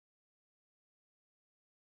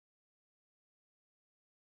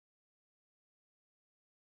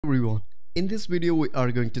everyone, in this video we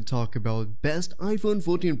are going to talk about best iPhone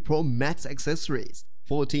 14 Pro Max accessories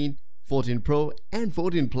 14, 14 Pro and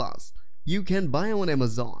 14 Plus you can buy on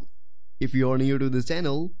Amazon. If you are new to this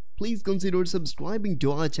channel, please consider subscribing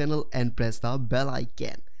to our channel and press the bell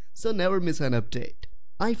icon so never miss an update.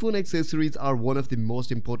 iPhone accessories are one of the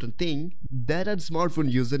most important things that a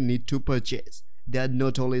smartphone user need to purchase. They are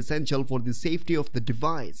not only essential for the safety of the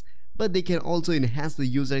device, but they can also enhance the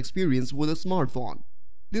user experience with a smartphone.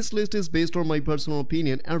 This list is based on my personal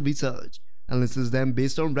opinion and research, and lists them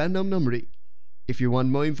based on random numbering. If you want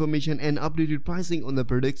more information and updated pricing on the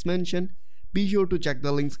products mentioned, be sure to check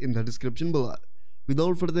the links in the description below.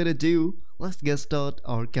 Without further ado, let's get started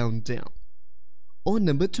our countdown. On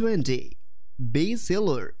number 20, base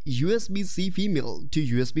seller USB-C female to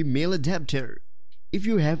USB male adapter. If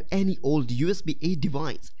you have any old USB-A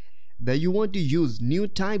device that you want to use new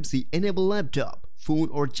Type-C enabled laptop, phone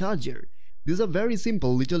or charger, this is a very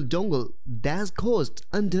simple little dongle that costs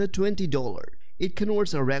under $20. It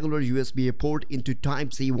converts a regular USB-A port into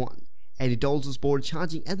Type-C one, and it also supports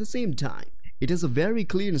charging at the same time. It has a very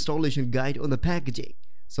clear installation guide on the packaging,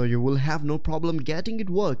 so you will have no problem getting it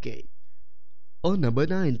working. On number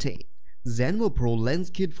 19, Zenvo Pro Lens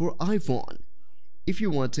Kit for iPhone. If you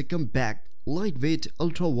want a compact, lightweight,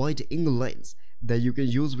 ultra-wide angle lens that you can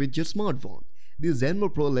use with your smartphone, the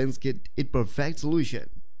Zenvo Pro Lens Kit is perfect solution.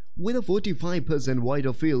 With a 45%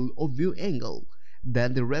 wider field of view angle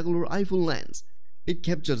than the regular iPhone lens, it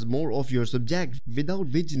captures more of your subject without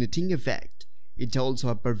vigneting effect. It also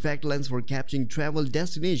a perfect lens for capturing travel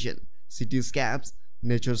destination, cityscapes,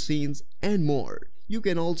 nature scenes, and more. You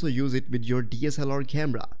can also use it with your DSLR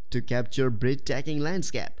camera to capture breathtaking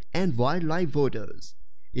landscape and wildlife photos.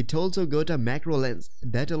 It also got a macro lens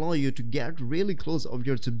that allows you to get really close of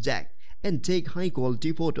your subject and take high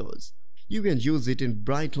quality photos. You can use it in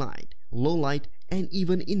bright light, low light, and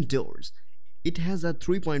even indoors. It has a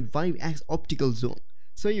 3.5x optical zoom,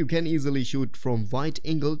 so you can easily shoot from wide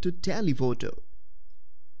angle to telephoto.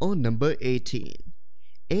 On number 18,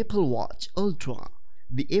 Apple Watch Ultra.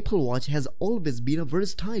 The Apple Watch has always been a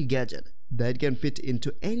versatile gadget that can fit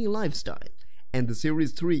into any lifestyle, and the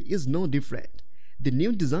Series 3 is no different. The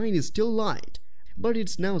new design is still light, but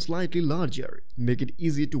it's now slightly larger, make it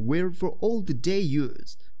easy to wear for all the day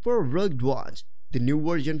use. For a rugged watch, the new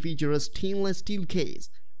version features a stainless steel case,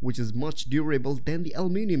 which is much durable than the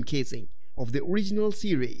aluminum casing of the original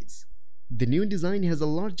series. The new design has a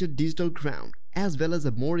larger digital crown as well as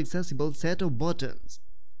a more accessible set of buttons.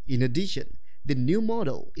 In addition, the new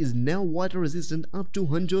model is now water resistant up to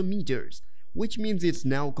 100 meters, which means it's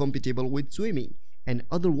now compatible with swimming and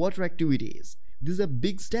other water activities. This is a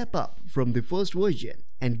big step up from the first version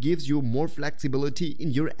and gives you more flexibility in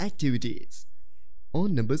your activities.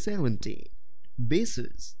 On number 17,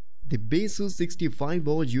 Basus. The Basus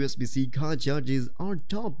 65-watt USB-C car chargers are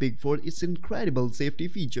top pick for its incredible safety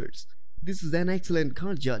features. This is an excellent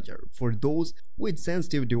car charger for those with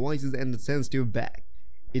sensitive devices and a sensitive back.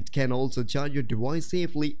 It can also charge your device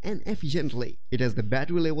safely and efficiently. It has the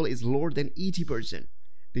battery level is lower than 80%.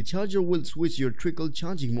 The charger will switch your trickle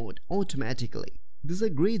charging mode automatically. This is a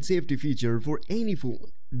great safety feature for any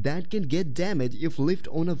phone that can get damaged if left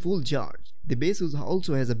on a full charge. The Basus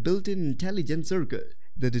also has a built-in intelligent circuit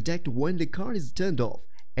that detects when the car is turned off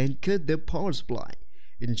and cut the power supply,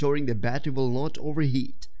 ensuring the battery will not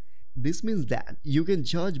overheat. This means that you can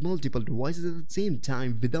charge multiple devices at the same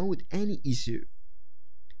time without any issue.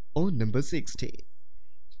 On number 16,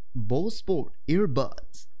 Bose Sport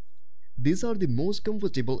Earbuds. These are the most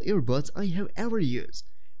comfortable earbuds I have ever used.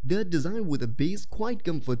 They are designed with a Bose Quiet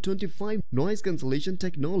Comfort 25 noise cancellation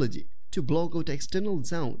technology to block out external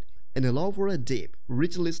sound and allow for a deep,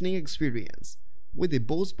 rich listening experience. With the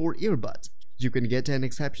Bose Sport earbuds, you can get an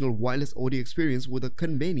exceptional wireless audio experience with the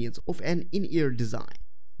convenience of an in-ear design.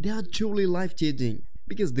 They are truly life-changing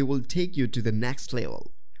because they will take you to the next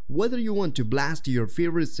level. Whether you want to blast your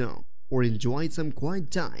favorite song or enjoy some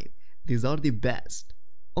quiet time, these are the best.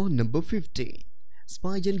 On number 15,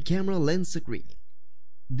 Spigen Camera Lens Screen.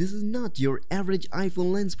 This is not your average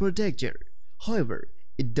iPhone lens protector. However,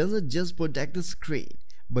 it doesn't just protect the screen,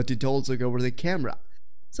 but it also covers the camera,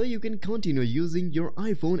 so you can continue using your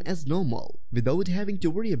iPhone as normal without having to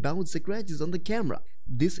worry about scratches on the camera.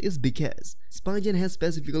 This is because Spigen has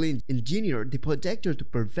specifically engineered the protector to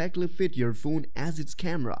perfectly fit your phone as its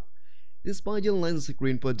camera. The Spigen Lens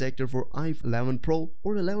Screen Protector for iPhone 11 Pro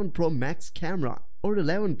or 11 Pro Max camera or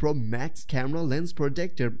 11 Pro Max camera lens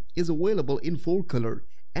protector is available in 4 colors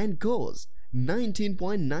and costs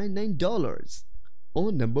 $19.99.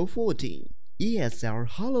 On number 14, ESR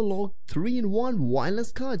HoloLock 3-in-1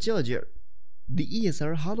 wireless car charger. The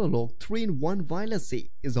ESR Hololock 3-in-1 Wireless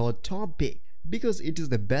C is our top pick because it is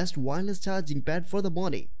the best wireless charging pad for the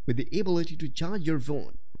morning with the ability to charge your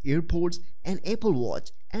phone, AirPods and Apple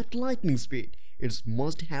Watch at lightning speed. It's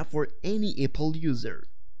must-have for any Apple user.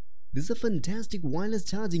 This is a fantastic wireless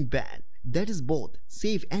charging pad that is both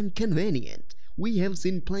safe and convenient. We have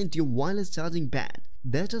seen plenty of wireless charging pads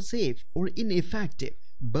that are safe or ineffective,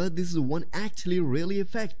 but this is one actually really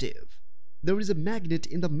effective. There is a magnet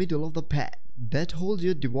in the middle of the pad that holds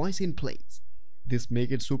your device in place. This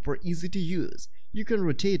makes it super easy to use. You can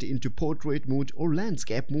rotate into portrait mode or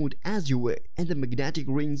landscape mode as you wish, and the magnetic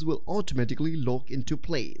rings will automatically lock into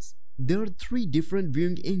place. There are 3 different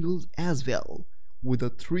viewing angles as well. With a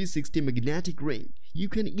 360 magnetic ring, you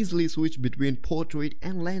can easily switch between portrait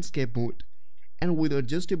and landscape mode. And with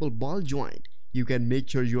adjustable ball joint, you can make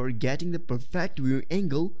sure you are getting the perfect viewing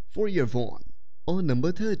angle for your phone. On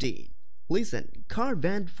number 13. Listen, car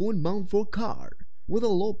vent phone mount for car. With a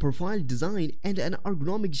low profile design and an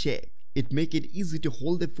ergonomic shape, it makes it easy to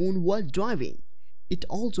hold the phone while driving. It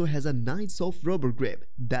also has a nice soft rubber grip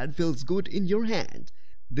that feels good in your hand.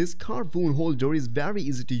 This car phone holder is very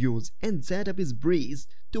easy to use and setup is breeze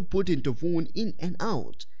to put into phone in and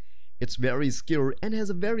out. It's very secure and has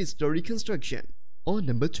a very sturdy construction. On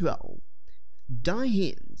number 12. Die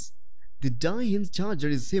hinge. The die hinge charger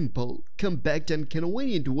is simple, compact and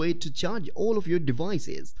convenient way to charge all of your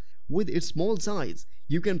devices. With its small size,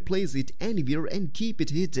 you can place it anywhere and keep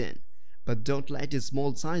it hidden. But don't let its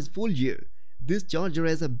small size fool you. This charger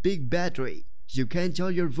has a big battery. You can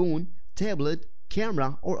charge your phone, tablet,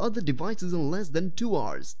 camera or other devices in less than 2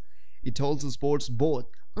 hours. It also supports both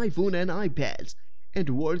iPhone and iPads and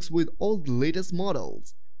works with all the latest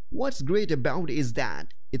models. What's great about it is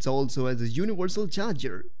that it also has a universal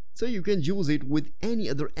charger, so you can use it with any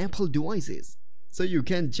other Apple devices. So you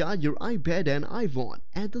can charge your iPad and iPhone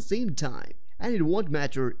at the same time, and it won't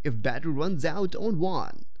matter if battery runs out on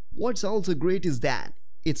one. What's also great is that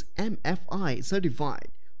it's MFI certified,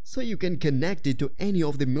 so you can connect it to any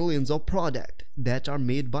of the millions of products that are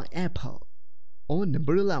made by Apple. On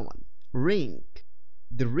number 11. Ring.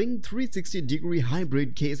 The Ring 360-degree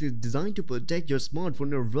hybrid case is designed to protect your smartphone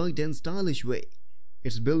in a rugged and stylish way.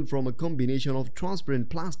 It's built from a combination of transparent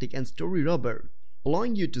plastic and sturdy rubber,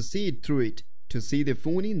 allowing you to see it through it to see the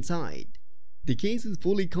phone inside. The case is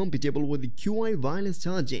fully compatible with the QI wireless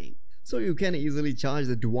charging, so you can easily charge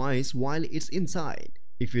the device while it's inside.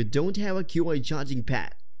 If you don't have a QI charging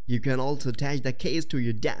pad, you can also attach the case to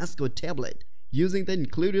your desk or tablet using the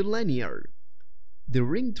included lanyard. The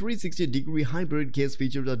Ring 360-degree hybrid case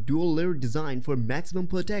features a dual-layer design for maximum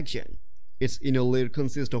protection. Its inner layer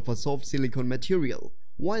consists of a soft silicone material,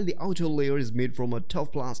 while the outer layer is made from a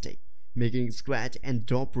tough plastic, making it scratch and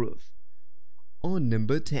drop proof. On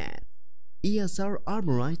number 10. ESR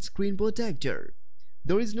Armorite Screen Protector.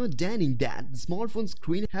 There is no denying that the smartphone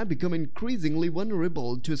screen have become increasingly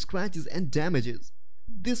vulnerable to scratches and damages.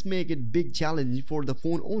 This makes it a big challenge for the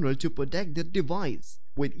phone owner to protect their device.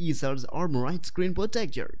 With ESR's Armorite Screen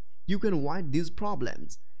Protector, you can avoid these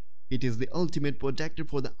problems. It is the ultimate protector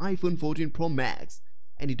for the iPhone 14 Pro Max,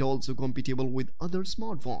 and it also compatible with other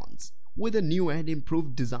smartphones. With a new and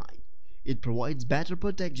improved design, it provides better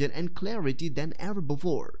protection and clarity than ever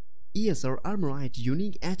before. ESR Armorite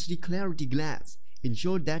unique HD clarity glass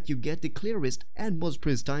ensure that you get the clearest and most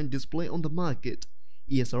pristine display on the market.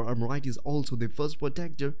 ESR Armorite is also the first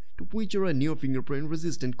protector to feature a new fingerprint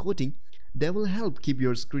resistant coating that will help keep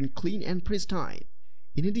your screen clean and pristine.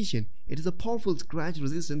 In addition, it is a powerful scratch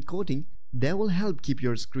resistant coating that will help keep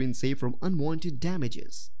your screen safe from unwanted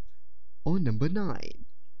damages. On number 9.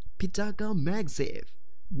 Pitaka MagSafe.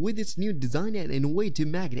 With its new design and innovative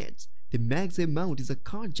magnets, the MagSafe mount is a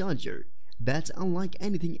car charger that's unlike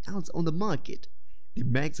anything else on the market. The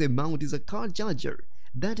MagSafe mount is a car charger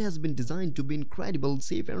that has been designed to be incredible,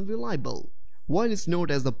 safe and reliable. While it's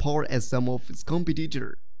not as the power as some of its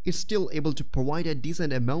competitors, it's still able to provide a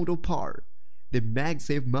decent amount of power. The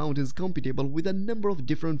MagSafe mount is compatible with a number of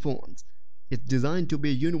different phones. It's designed to be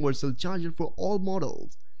a universal charger for all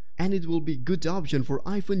models, and it will be a good option for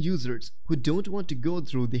iPhone users who don't want to go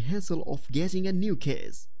through the hassle of getting a new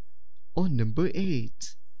case. On number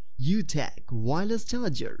 8. UTAG Wireless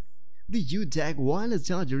Charger. The UTAG wireless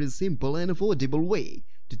charger is a simple and affordable way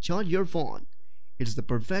to charge your phone. It's the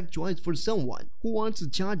perfect choice for someone who wants to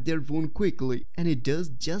charge their phone quickly, and it does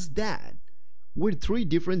just that. With 3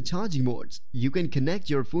 different charging modes, you can connect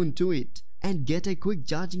your phone to it and get a quick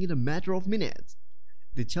charging in a matter of minutes.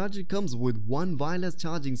 The charger comes with one wireless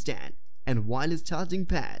charging stand and wireless charging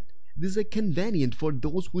pad. This is convenient for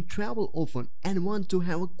those who travel often and want to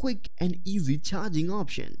have a quick and easy charging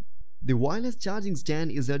option. The wireless charging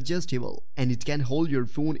stand is adjustable and it can hold your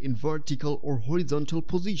phone in vertical or horizontal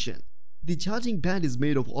position. The charging pad is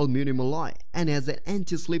made of aluminum alloy and has an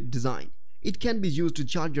anti-slip design. It can be used to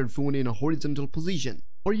charge your phone in a horizontal position,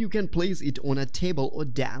 or you can place it on a table or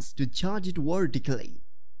desk to charge it vertically.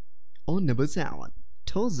 On number 7.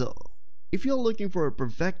 Torso. If you're looking for a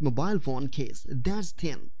perfect mobile phone case that's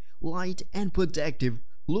thin, light and protective,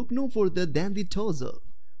 look no further than the Torso.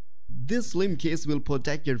 This slim case will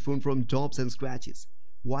protect your phone from drops and scratches,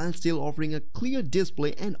 while still offering a clear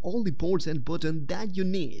display and all the ports and buttons that you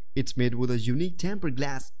need. It's made with a unique tempered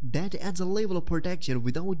glass that adds a level of protection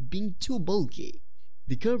without being too bulky.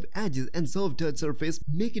 The curved edges and soft touch surface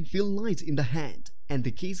make it feel light in the hand, and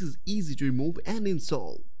the case is easy to remove and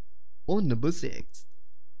install. On number 6.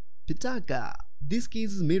 Pitaka. This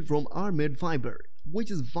case is made from armored fiber, which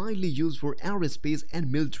is widely used for aerospace and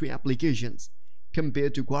military applications.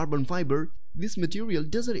 Compared to carbon fiber, this material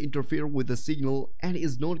doesn't interfere with the signal and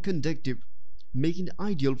is not conductive, making it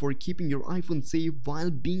ideal for keeping your iPhone safe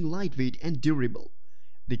while being lightweight and durable.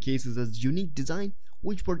 The case is a unique design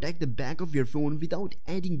which protects the back of your phone without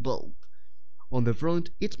adding bulk. On the front,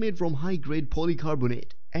 it's made from high-grade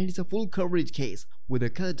polycarbonate and it's a full coverage case with a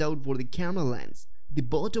cutout for the camera lens. The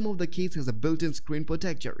bottom of the case has a built-in screen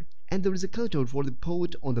protector and there is a cutout for the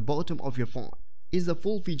port on the bottom of your phone. It's a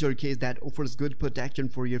full-feature case that offers good protection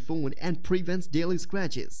for your phone and prevents daily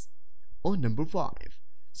scratches. On number 5.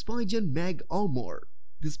 Spigen Mag Armor.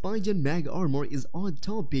 The Spigen Mag Armor is on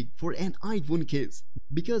topic for an iPhone case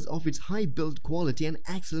because of its high build quality and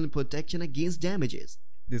excellent protection against damages.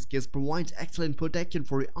 This case provides excellent protection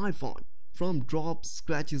for your iPhone from drops,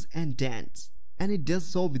 scratches and dents, and it does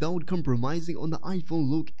so without compromising on the iPhone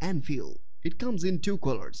look and feel. It comes in 2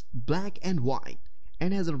 colors, black and white,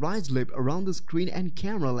 and has a raised lip around the screen and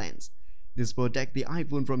camera lens. This protects the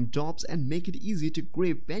iPhone from drops and make it easy to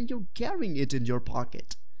grip when you're carrying it in your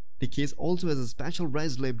pocket. The case also has a special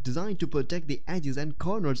raised lip designed to protect the edges and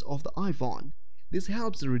corners of the iPhone. This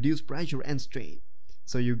helps reduce pressure and strain,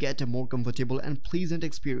 so you get a more comfortable and pleasant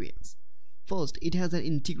experience. First, it has an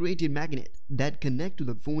integrated magnet that connects to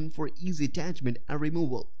the phone for easy attachment and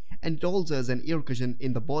removal, and it also has an ear cushion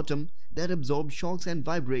in the bottom that absorbs shocks and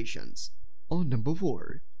vibrations. On number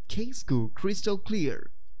 4. Casecoo Crystal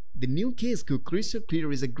Clear. The new Casecoo Crystal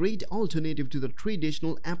Clear is a great alternative to the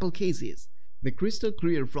traditional Apple cases. The Crystal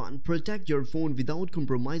Clear front protects your phone without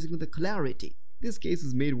compromising the clarity. This case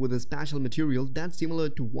is made with a special material that's similar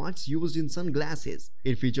to what's used in sunglasses.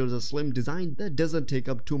 It features a slim design that doesn't take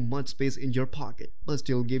up too much space in your pocket, but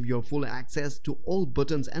still gives you full access to all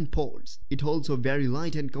buttons and ports. It's also very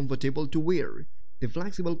light and comfortable to wear. The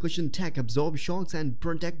flexible cushion tech absorbs shocks and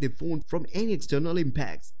protects the phone from any external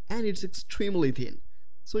impacts, and it's extremely thin,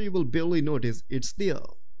 so you will barely notice it's there.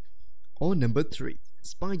 On number 3.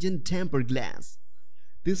 Spigen Tempered Glass.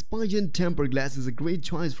 This Spigen Tempered Glass is a great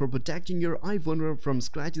choice for protecting your iPhone from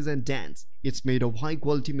scratches and dents. It's made of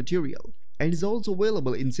high-quality material and is also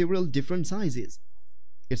available in several different sizes.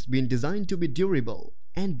 It's been designed to be durable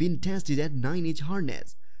and been tested at 9-inch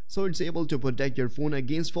hardness, so it's able to protect your phone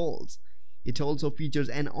against falls. It also features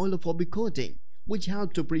an oilophobic coating, which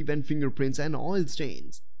helps to prevent fingerprints and oil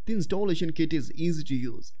stains. The installation kit is easy to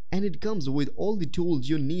use, and it comes with all the tools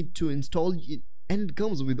you need to install it.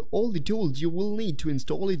 You will need to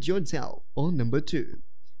install it yourself. On number 2.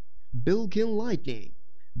 Built-in Lightning.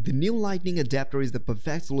 The new Lightning adapter is the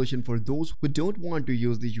perfect solution for those who don't want to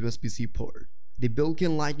use the USB-C port. The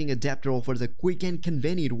built-in Lightning adapter offers a quick and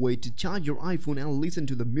convenient way to charge your iPhone and listen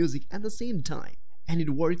to the music at the same time. And it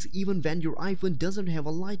works even when your iPhone doesn't have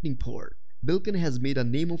a lightning port. Belkin has made a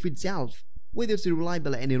name of itself with its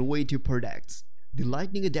reliable and innovative products. The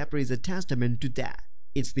lightning adapter is a testament to that.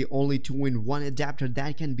 It's the only 2-in-1 adapter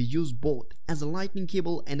that can be used both as a lightning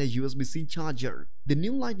cable and a USB-C charger. The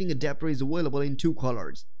new lightning adapter is available in 2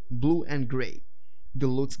 colors, blue and gray. It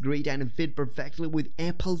looks great and fit perfectly with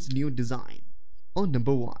Apple's new design. On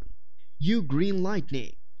number 1. Ugreen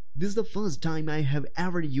Lightning. This is the first time I have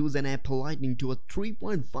ever used an Apple Lightning to a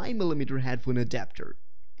 3.5mm headphone adapter,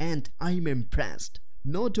 and I'm impressed.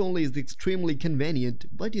 Not only is it extremely convenient,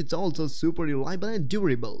 but it's also super reliable and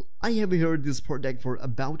durable. I have heard this product for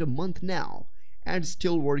about a month now, and it's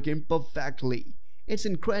still working perfectly. It's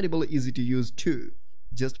incredibly easy to use too.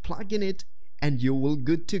 Just plug in it and you will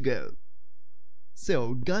good to go.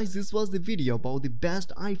 So guys, this was the video about the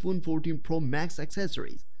best iPhone 14 Pro Max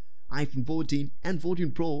accessories. iPhone 14 and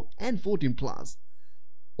 14 Pro and 14 Plus.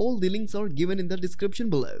 All the links are given in the description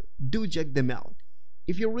below. Do check them out.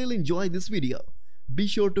 If you really enjoyed this video, be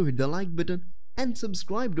sure to hit the like button and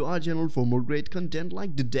subscribe to our channel for more great content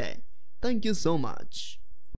like today. Thank you so much.